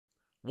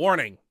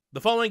Warning: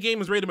 the following game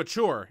is rated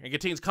mature and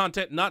contains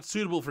content not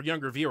suitable for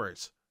younger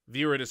viewers.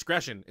 Viewer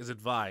discretion is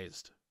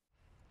advised.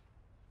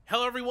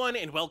 Hello everyone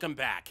and welcome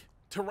back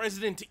to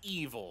Resident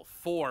Evil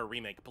 4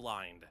 Remake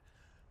Blind.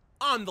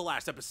 On the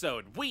last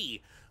episode,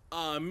 we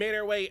made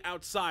our way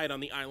outside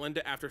on the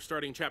island after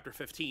starting Chapter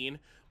 15.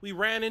 We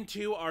ran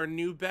into our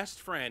new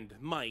best friend,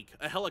 Mike,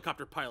 a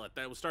helicopter pilot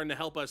that was starting to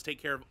help us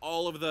take care of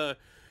all of the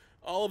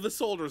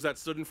soldiers that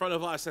stood in front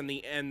of us and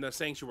the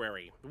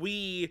sanctuary.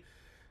 We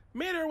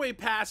made our way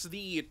past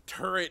the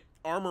turret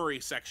armory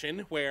section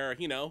where,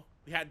 you know,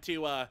 we had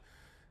to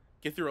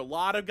get through a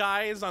lot of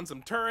guys on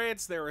some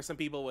turrets. There were some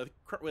people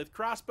with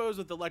crossbows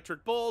with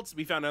electric bolts.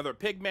 We found another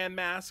pigman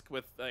mask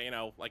with, you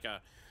know, like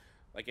a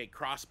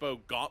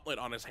crossbow gauntlet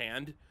on his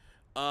hand.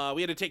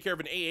 We had to take care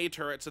of an AA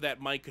turret so that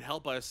Mike could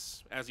help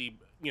us as he,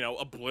 you know,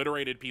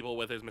 obliterated people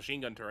with his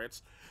machine gun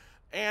turrets.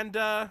 And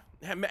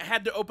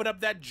had to open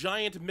up that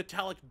giant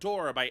metallic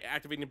door by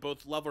activating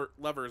both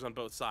levers on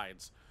both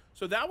sides.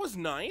 So that was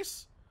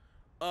nice.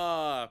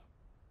 But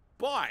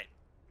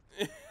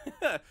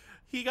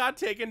he got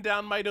taken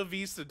down by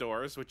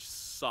Novistadors, which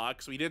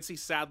sucks. We did see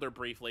Sadler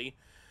briefly.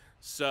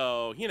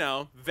 So, you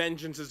know,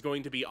 vengeance is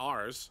going to be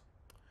ours.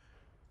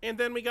 And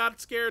then we got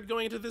scared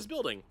going into this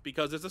building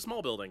because it's a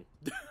small building.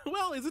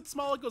 Well, is it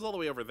small? It goes all the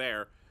way over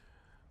there.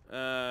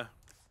 But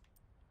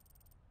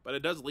it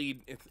does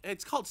lead.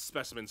 It's called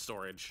specimen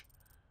storage.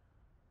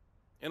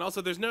 And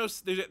also, there's no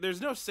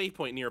save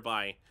point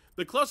nearby.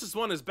 The closest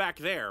one is back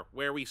there,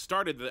 where we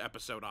started the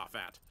episode off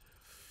at.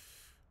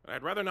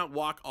 I'd rather not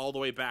walk all the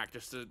way back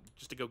just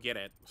to go get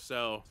it.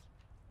 So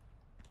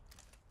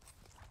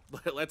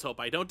let's hope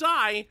I don't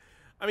die.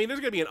 I mean, there's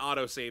gonna be an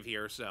autosave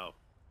here, so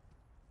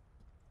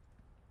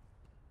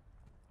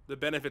the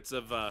benefits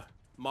of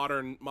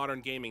modern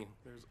gaming.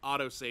 There's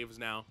autosaves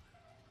now.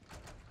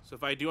 So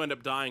if I do end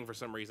up dying for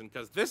some reason,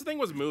 because this thing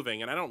was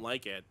moving and I don't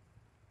like it.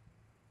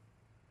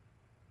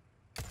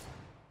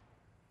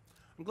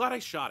 I'm glad I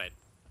shot it.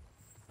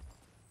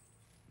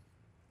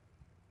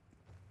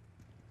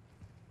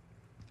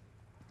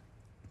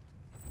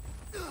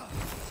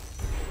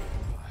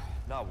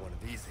 Not one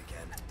of these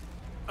again.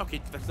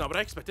 Okay, that's not what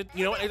I expected.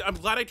 You know what? I'm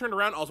glad I turned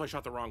around. Also, I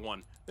shot the wrong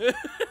one. Okay,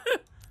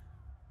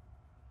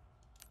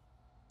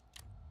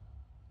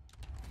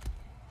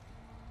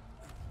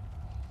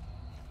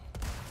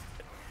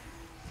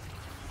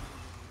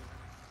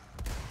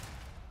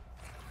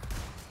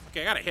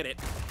 I gotta hit it.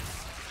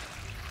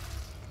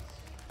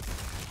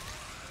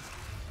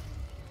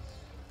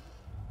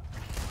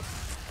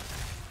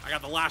 I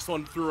got the last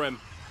one through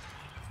him.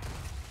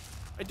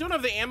 I don't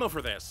have the ammo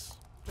for this.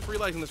 Just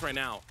realizing this right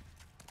now.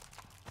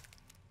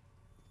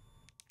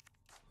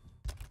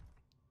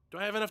 Do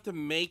I have enough to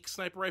make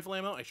sniper rifle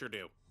ammo? I sure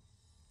do.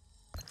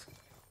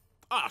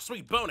 Ah,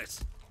 sweet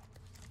bonus.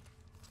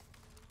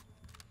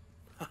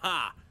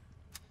 Haha.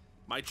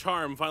 My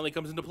charm finally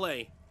comes into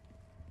play.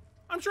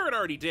 I'm sure it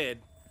already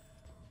did.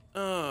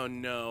 Oh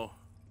no.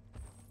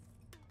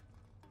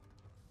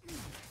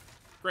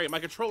 Great, my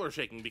controller's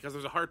shaking because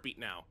there's a heartbeat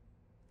now.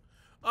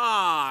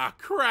 Ah,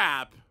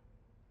 crap.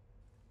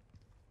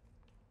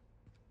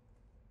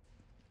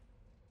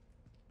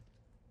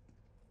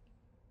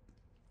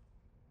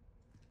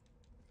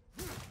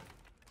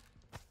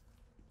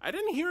 I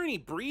didn't hear any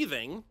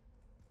breathing.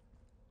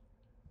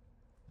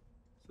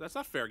 So that's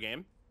not fair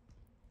game.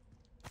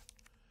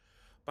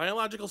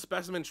 Biological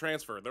specimen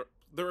transfer.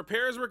 The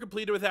repairs were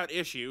completed without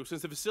issue.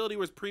 Since the facility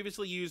was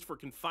previously used for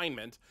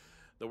confinement,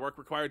 the work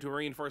required to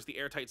reinforce the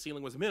airtight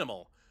ceiling was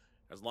minimal.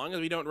 As long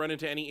as we don't run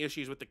into any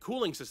issues with the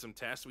cooling system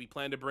test, we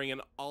plan to bring in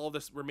all of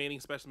the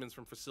remaining specimens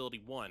from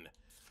Facility 1.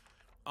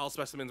 All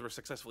specimens were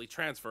successfully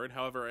transferred.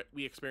 However,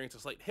 we experienced a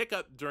slight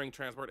hiccup during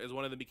transport as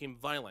one of them became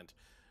violent.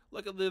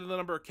 Luckily, the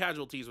number of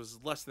casualties was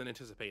less than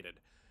anticipated.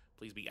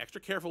 Please be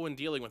extra careful when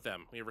dealing with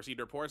them. We have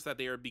received reports that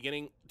they are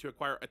beginning to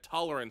acquire a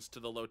tolerance to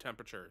the low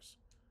temperatures.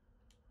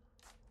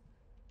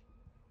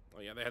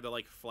 Oh yeah, they had to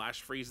like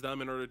flash freeze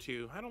them in order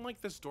to... I don't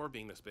like this door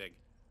being this big.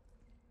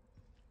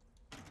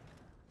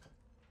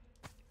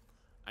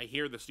 I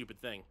hear the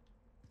stupid thing.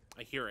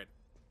 I hear it.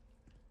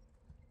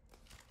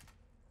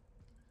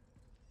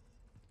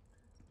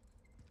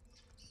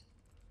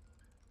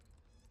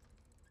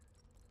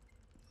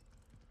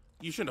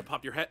 You shouldn't have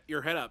popped your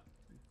head up.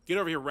 Get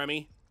over here,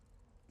 Remy.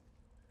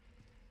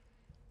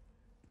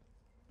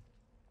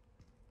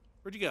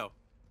 Where'd you go?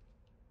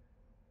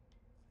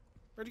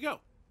 Where'd you go?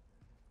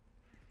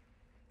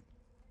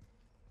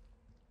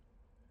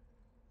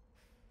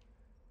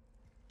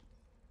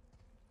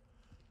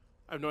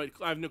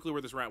 I have no clue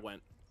where this rat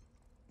went.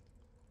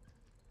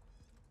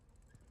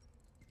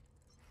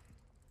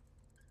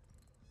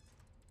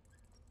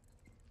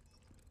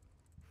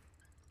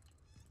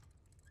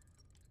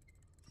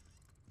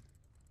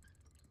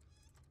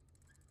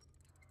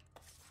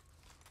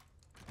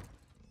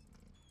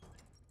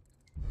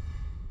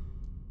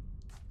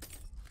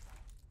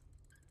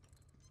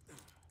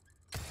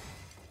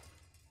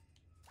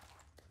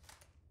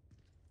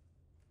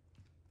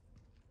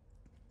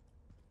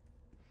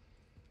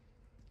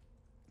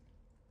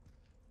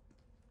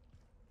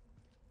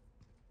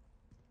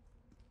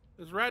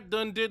 This rat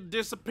done did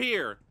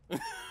disappear.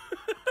 Where'd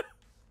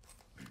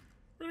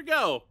it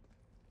go?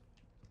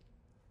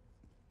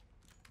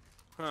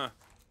 Huh.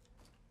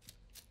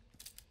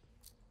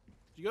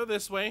 Did you go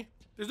this way?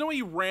 There's no way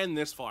you ran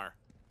this far.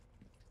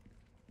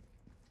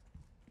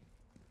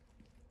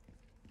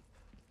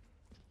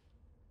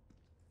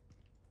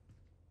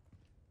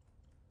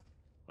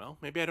 Well,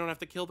 maybe I don't have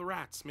to kill the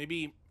rats.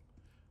 Maybe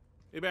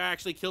I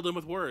actually killed him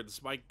with words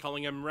by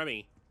calling him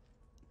Remy.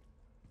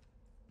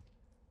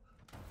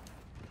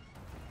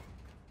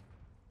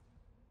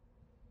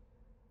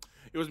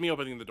 It was me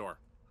opening the door.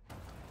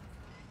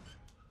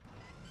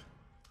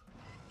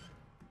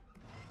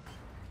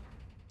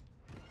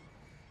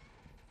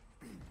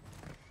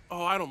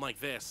 Oh, I don't like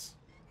this.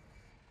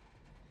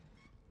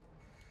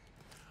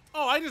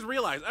 Oh, I just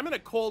realized I'm in a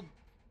cold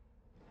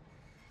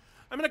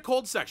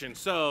section,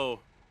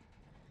 so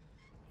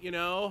you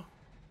know.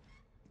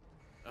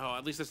 Oh,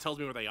 at least this tells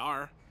me where they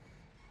are.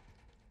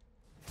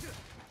 I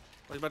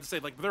was about to say,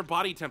 like, their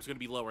body temp's gonna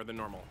be lower than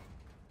normal.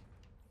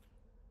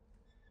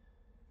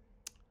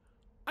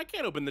 I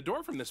can't open the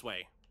door from this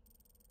way.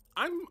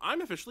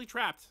 I'm officially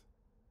trapped.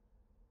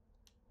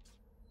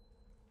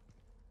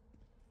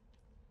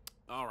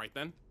 All right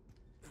then.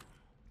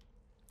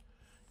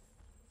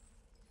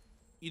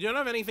 You don't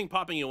have anything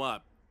popping you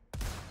up.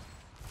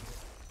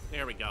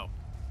 There we go.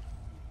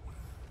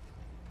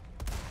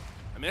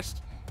 I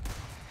missed.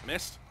 I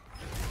missed.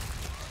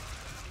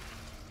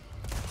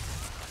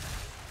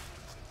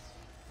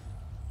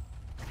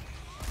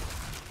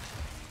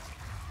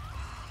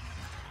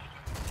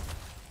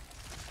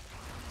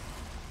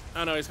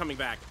 Oh no, he's coming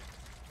back.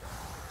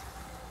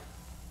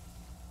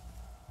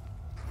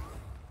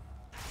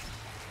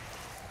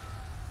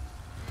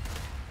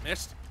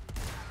 Missed.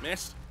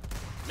 Missed.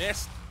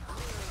 Missed.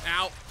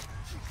 Ow.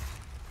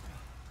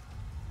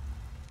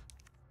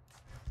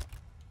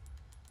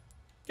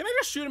 Can I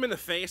just shoot him in the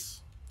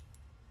face?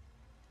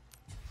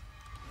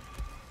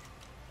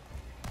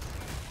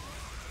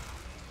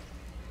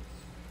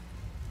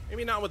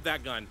 Maybe not with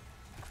that gun.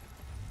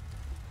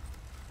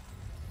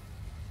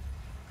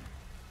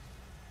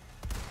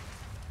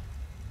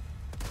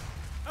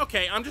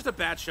 Okay, I'm just a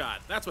bad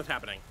shot. That's what's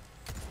happening.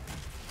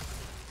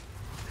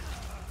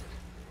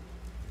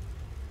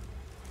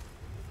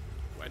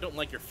 I don't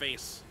like your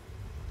face.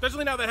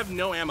 Especially now that I have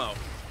no ammo.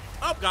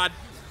 Oh, God.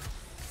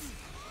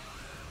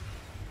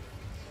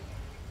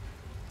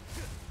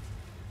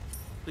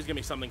 Please give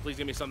me something. Please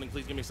give me something.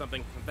 Please give me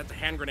something. That's a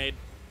hand grenade.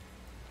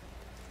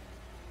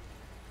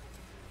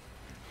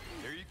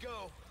 There you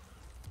go.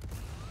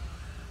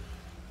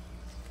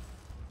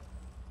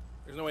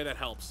 There's no way that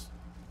helps.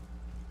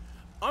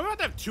 I'm about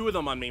to have two of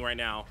them on me right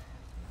now.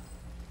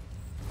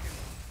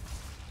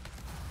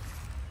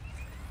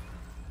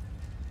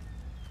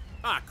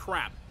 Ah,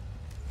 crap.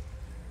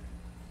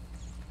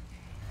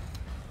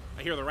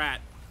 I hear the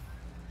rat.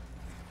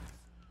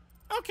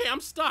 Okay,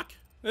 I'm stuck.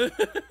 I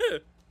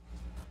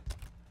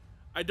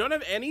don't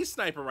have any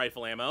sniper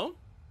rifle ammo.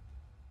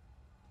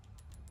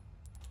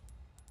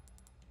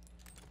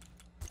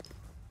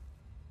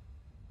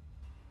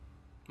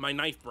 My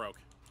knife broke.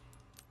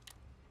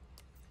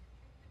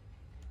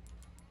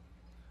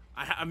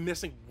 I'm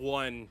missing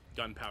one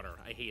gunpowder.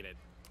 I hate it.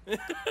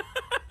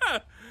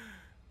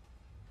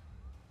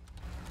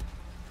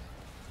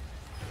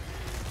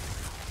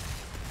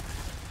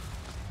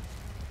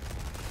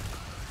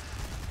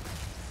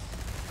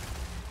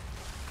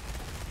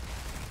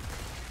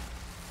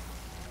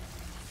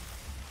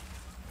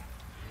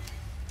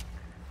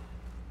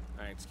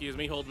 Alright, excuse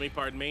me, hold me,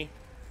 pardon me.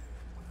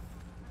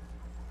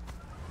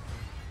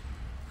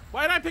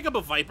 Why did I pick up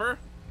a Viper?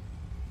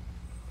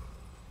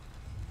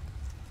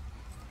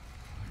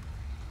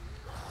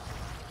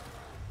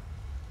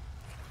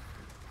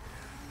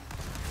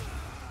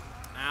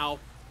 Ow.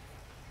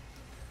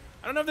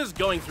 I don't know if this is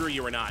going through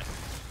you or not.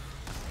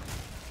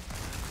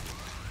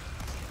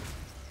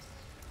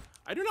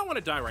 I do not want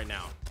to die right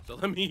now, so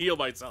let me heal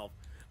myself.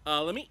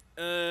 Let me,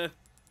 I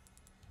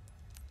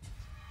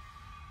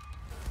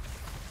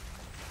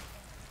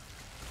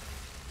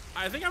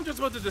think I'm just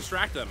supposed to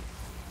distract them.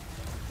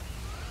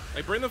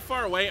 Like, bring them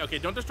far away. Okay,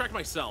 don't distract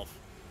myself.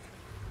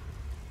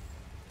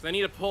 'Cause I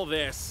need to pull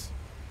this.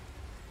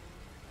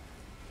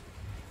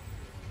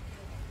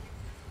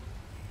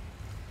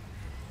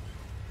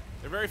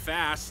 They're very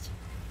fast.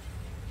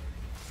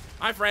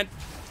 Hi, friend.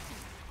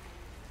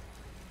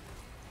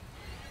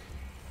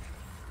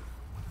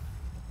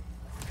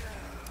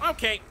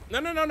 Okay.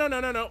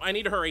 No. I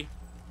need to hurry.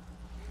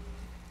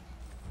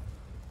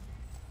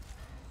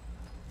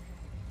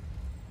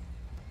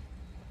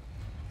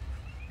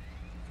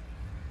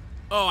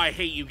 Oh, I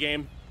hate you,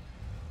 game.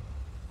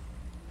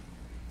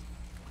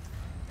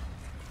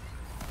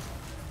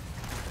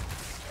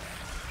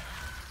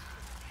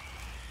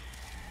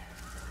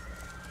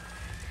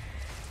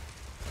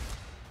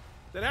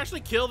 Did it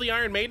actually kill the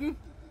Iron Maiden?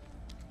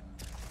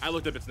 I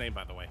looked up its name,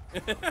 by the way.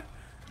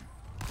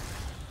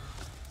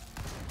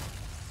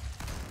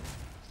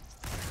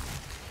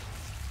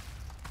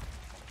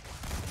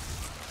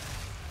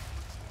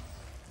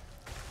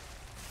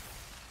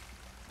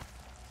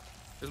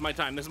 This is my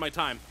time. This is my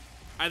time.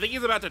 I think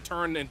he's about to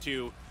turn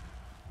into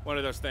one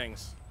of those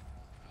things.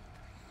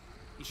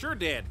 He sure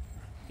did.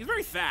 He's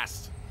very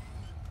fast.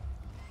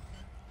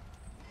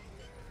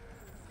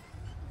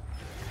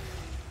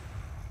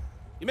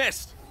 You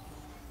missed.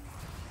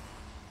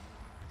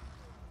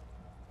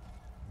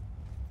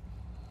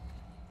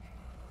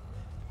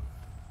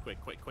 Quick.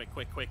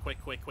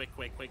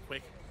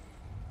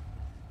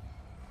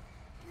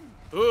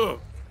 Ugh.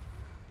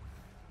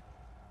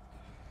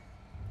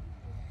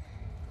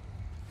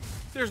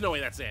 There's no way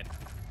that's it.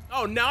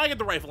 Oh, now I get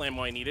the rifle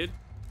ammo I needed.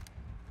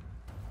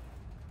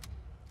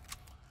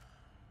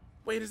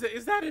 Wait, is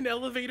that an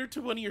elevator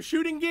to one of your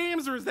shooting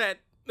games, or is that...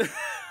 I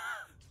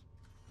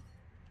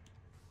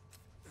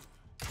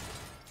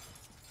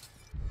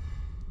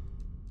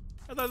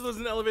thought it was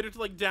an elevator to,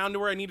 like, down to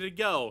where I needed to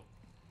go.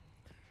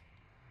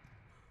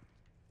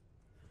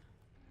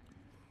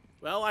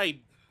 Well, I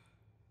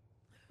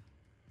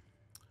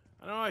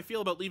don't know how I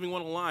feel about leaving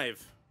one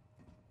alive.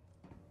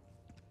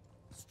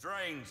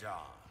 Stranger,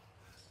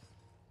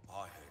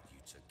 I heard you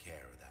took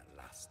care of that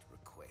last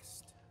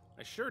request.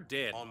 I sure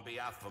did. On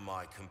behalf of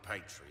my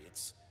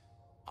compatriots,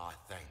 I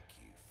thank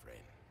you, friend.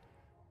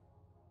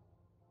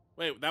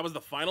 Wait, that was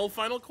the final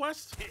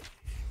quest?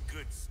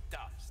 Good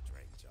stuff,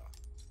 stranger.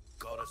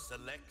 Got a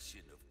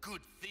selection of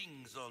good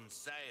things on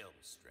sale,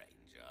 stranger.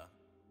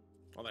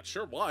 Well, that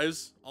sure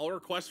was. All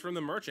requests from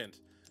the merchant.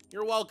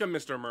 You're welcome,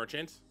 Mr.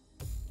 Merchant.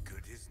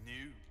 Good as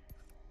new.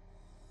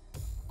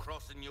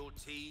 Crossing your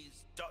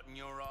T's, dotting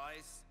your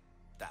I's.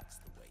 That's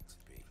the way to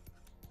be.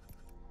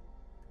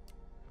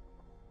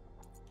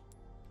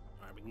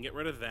 Alright, we can get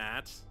rid of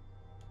that.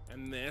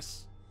 And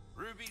this.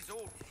 Ruby's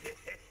all.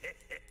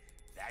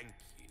 Thank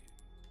you.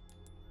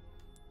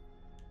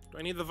 Do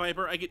I need the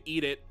Viper? I could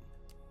eat it.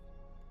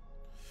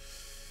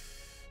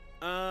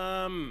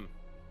 I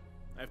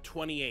have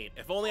 28.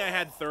 If only I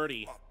had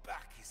 30. My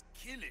back is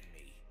killing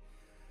me.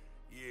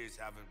 Years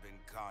haven't been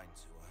kind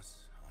to us,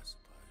 I suppose.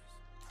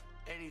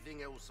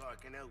 Anything else I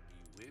can help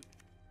you with?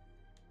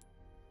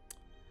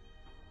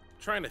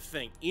 Trying to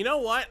think. You know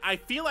what? I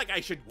feel like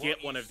I should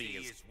get one of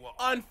these.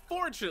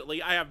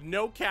 Unfortunately, I have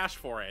no cash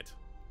for it.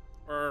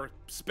 Or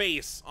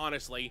space,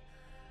 honestly.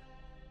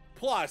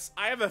 Plus,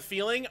 I have a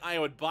feeling I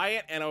would buy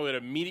it and I would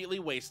immediately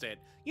waste it.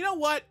 You know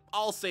what?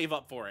 I'll save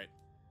up for it.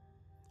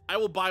 I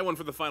will buy one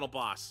for the final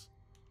boss.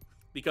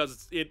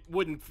 Because it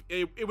would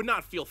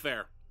not feel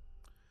fair.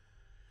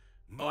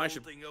 Oh, I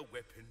should... a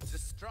weapon.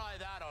 Just try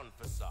that on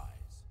for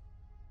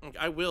size.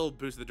 I will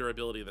boost the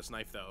durability of this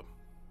knife, though.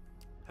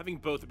 Having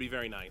both would be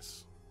very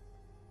nice.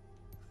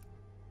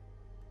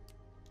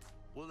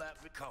 We'll have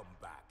to come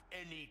back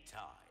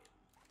anytime.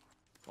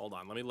 Hold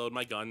on, let me load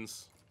my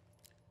guns.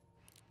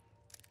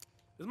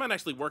 This might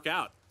actually work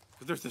out.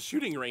 There's a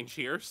shooting range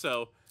here,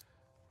 so...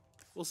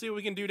 We'll see what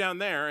we can do down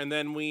there, and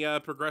then we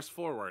progress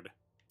forward.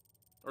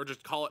 Or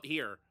just call it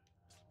here.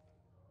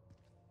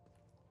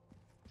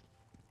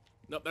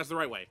 Nope, that's the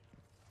right way.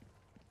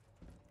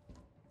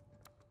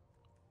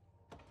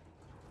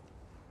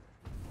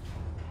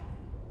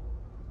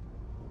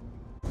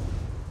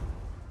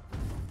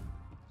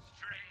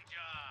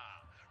 Stranger,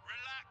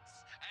 relax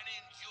and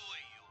enjoy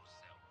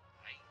yourself,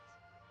 mate.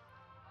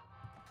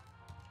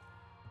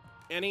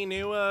 Any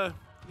new, you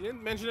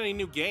didn't mention any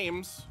new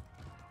games.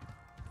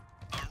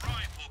 A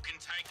rifle can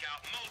take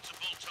out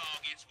multiple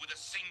targets with a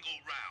single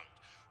round.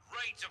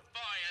 Rate of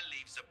fire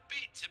leaves a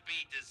bit to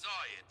be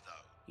desired,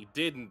 though. He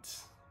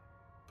didn't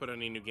put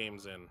any new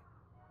games in.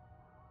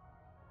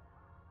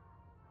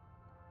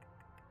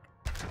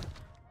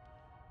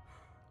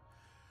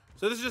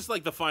 So this is just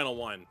like the final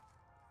one,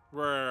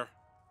 where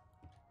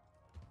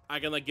I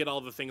can like get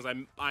all the things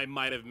I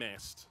might have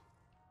missed.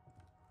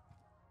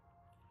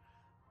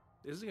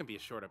 This is gonna be a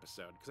short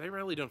episode because I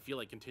really don't feel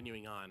like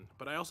continuing on,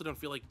 but I also don't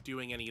feel like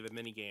doing any of the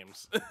mini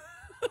games.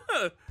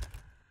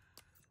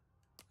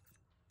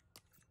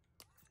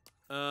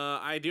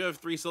 I do have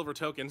 3 silver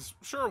tokens.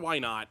 Sure, why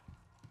not?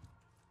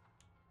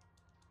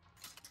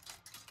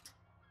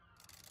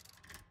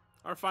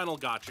 Our final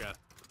gotcha.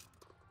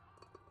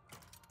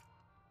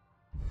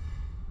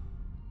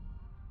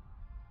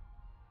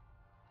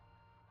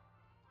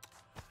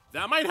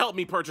 That might help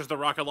me purchase the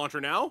rocket launcher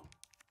now.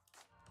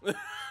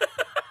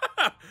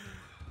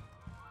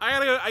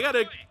 I gotta...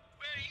 Wait,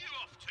 where are you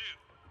off to?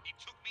 It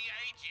took me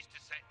ages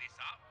to set this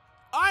up.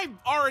 I've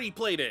already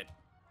played it.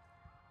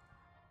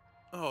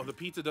 Oh, the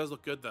pizza does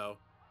look good, though.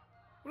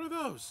 What are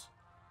those?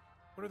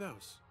 What are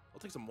those? I'll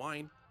take some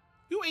wine.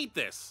 Who ate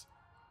this?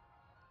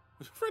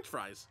 French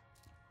fries.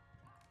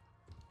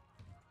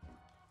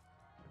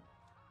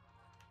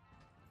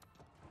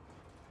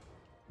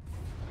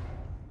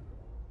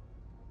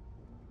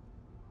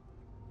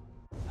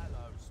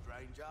 Hello,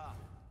 stranger.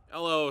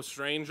 Hello,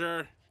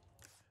 stranger.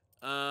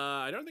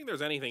 I don't think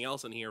there's anything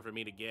else in here for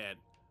me to get.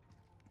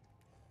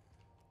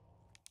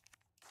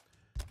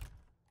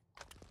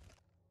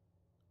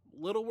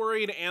 Little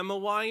worried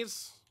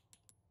ammo-wise.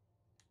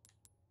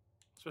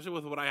 Especially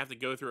with what I have to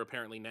go through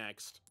apparently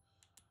next.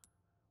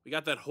 We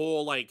got that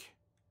whole, like...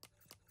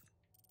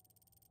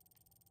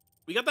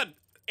 We got that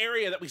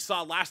area that we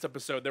saw last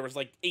episode, there was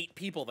like 8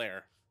 people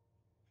there.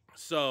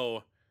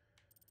 So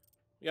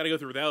we gotta go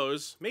through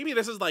those. Maybe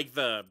this is like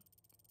that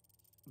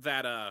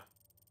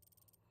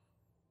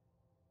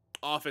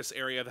office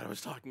area that I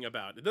was talking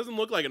about. It doesn't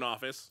look like an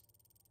office.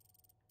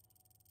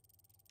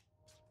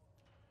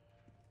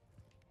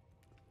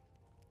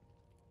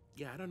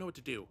 Yeah, I don't know what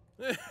to do.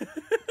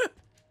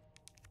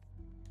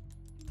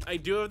 I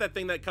do have that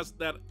thing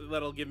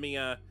that'll give me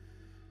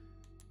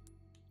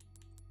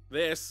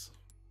this.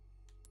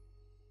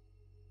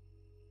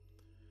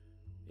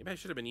 Maybe I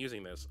should have been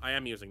using this. I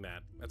am using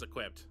that. That's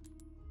equipped.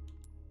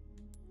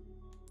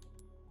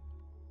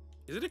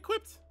 Is it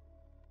equipped?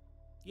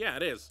 Yeah,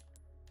 it is.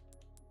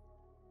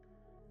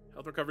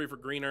 Health recovery for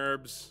green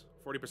herbs,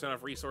 40%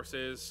 off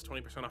resources,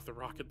 20% off the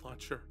rocket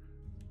launcher.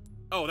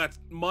 Oh, that's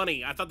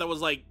money. I thought that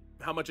was like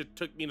how much it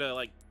took me to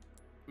like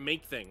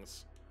make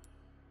things.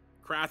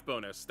 Craft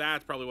bonus.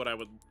 That's probably what I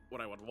would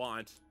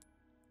want.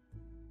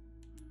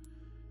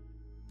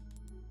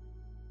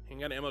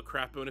 Handgun ammo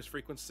craft bonus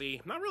frequency.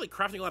 I'm not really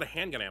crafting a lot of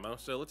handgun ammo,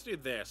 so let's do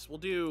this. We'll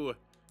do...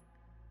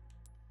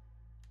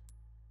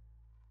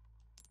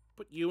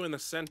 Put you in the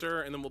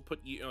center, and then we'll put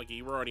you... Okay,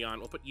 you were already on.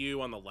 We'll put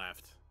you on the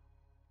left.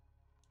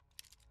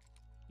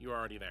 You're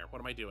already there. What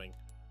am I doing?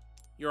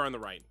 You're on the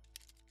right.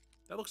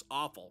 That looks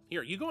awful.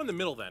 Here, you go in the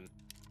middle then.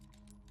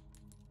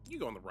 You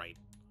go on the right.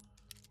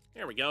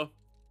 There we go.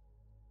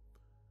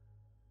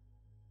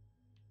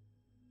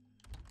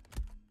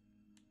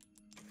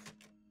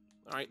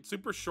 Alright,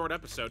 super short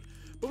episode.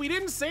 But we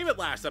didn't save it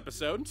last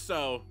episode,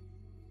 so...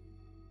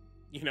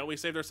 You know, we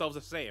saved ourselves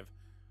a save.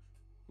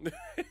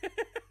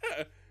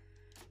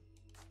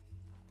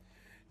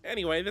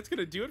 Anyway, that's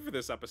gonna do it for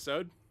this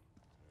episode.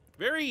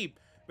 Very,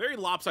 very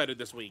lopsided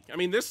this week. I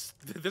mean, this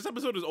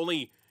episode is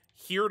only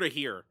here to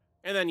here.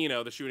 And then, you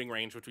know, the shooting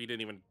range, which we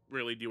didn't even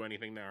really do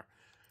anything there.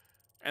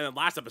 And then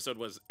last episode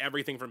was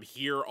everything from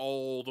here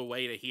all the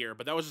way to here.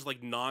 But that was just,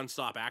 like,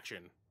 non-stop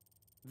action.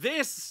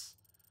 This...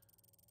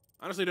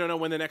 Honestly, don't know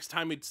when the next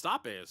time we'd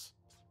stop is.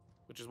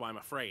 Which is why I'm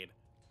afraid.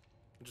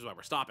 Which is why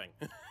we're stopping.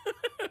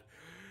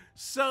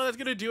 So, that's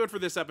gonna do it for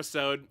this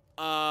episode.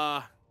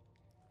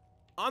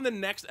 On the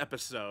next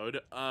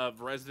episode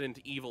of Resident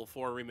Evil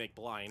 4 Remake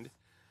Blind,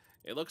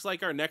 it looks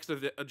like our next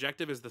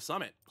objective is the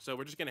summit. So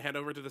we're just gonna head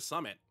over to the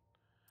summit.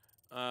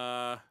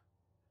 1,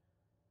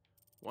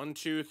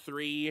 2,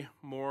 3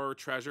 more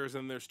treasures,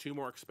 and there's 2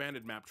 more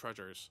expanded map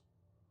treasures.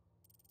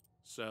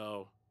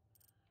 So,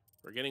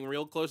 we're getting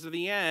real close to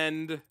the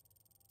end.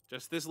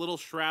 Just this little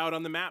shroud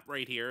on the map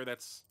right here.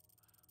 That's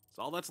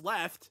all that's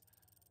left.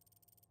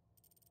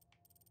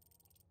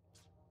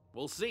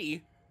 We'll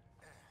see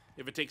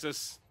if it takes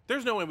us...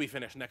 There's no way we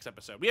finish next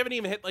episode. We haven't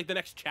even hit, like, the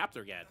next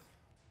chapter yet.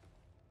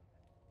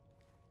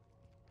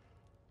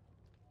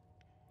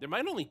 There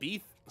might only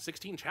be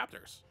 16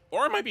 chapters.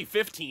 Or it might be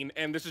 15,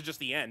 and this is just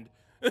the end.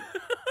 We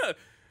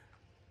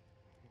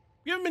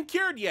haven't been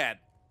cured yet.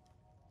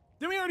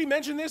 Didn't we already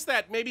mention this?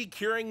 That maybe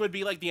curing would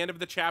be, like, the end of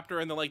the chapter,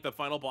 and then, like, the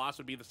final boss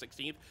would be the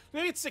 16th?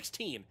 Maybe it's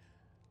 16.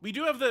 We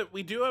do have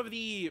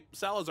the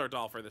Salazar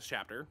doll for this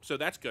chapter, so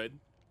that's good.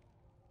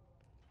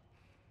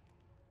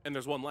 And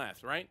there's one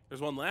left, right?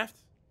 There's one left?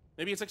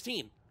 Maybe it's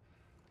 16.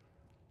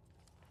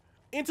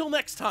 Until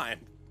next time.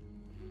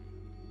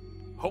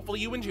 Hopefully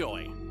you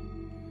enjoy.